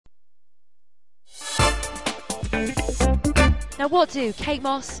Now what do Kate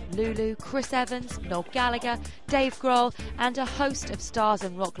Moss, Lulu, Chris Evans, Noel Gallagher, Dave Grohl and a host of stars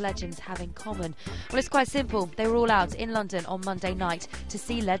and rock legends have in common? Well, it's quite simple. They were all out in London on Monday night to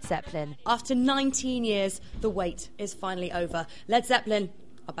see Led Zeppelin. After 19 years, the wait is finally over. Led Zeppelin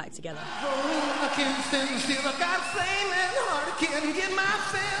are back together.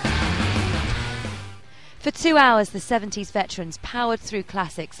 For 2 hours, the 70s veterans powered through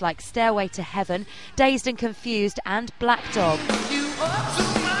classics like Stairway to Heaven, Dazed and Confused and Black Dog.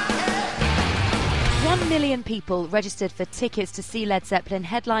 1 million people registered for tickets to see Led Zeppelin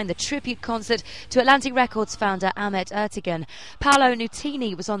headline the tribute concert to Atlantic Records founder Ahmet Ertegun. Paolo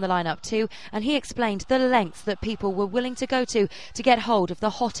Nutini was on the lineup too, and he explained the lengths that people were willing to go to get hold of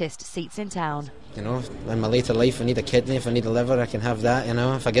the hottest seats in town. You know, in my later life, I need a kidney. If I need a liver, I can have that. You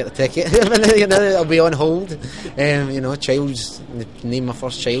know, if I get the ticket, you know, I'll be on hold. You know, name my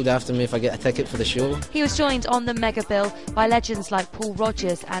first child after me if I get a ticket for the show. He was joined on the mega bill by legends like Paul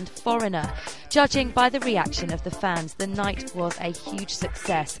Rodgers and Foreigner. Judging by the reaction of the fans, the night was a huge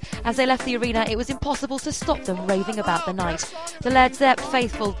success. As they left the arena, it was impossible to stop them raving about the night. The Led Zepp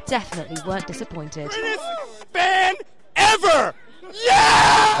faithful definitely weren't disappointed. Greatest band ever!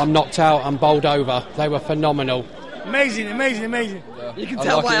 Yeah! I'm knocked out, I'm bowled over. They were phenomenal. Amazing, amazing, amazing. You can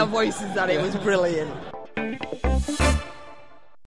tell by our voices that it was brilliant.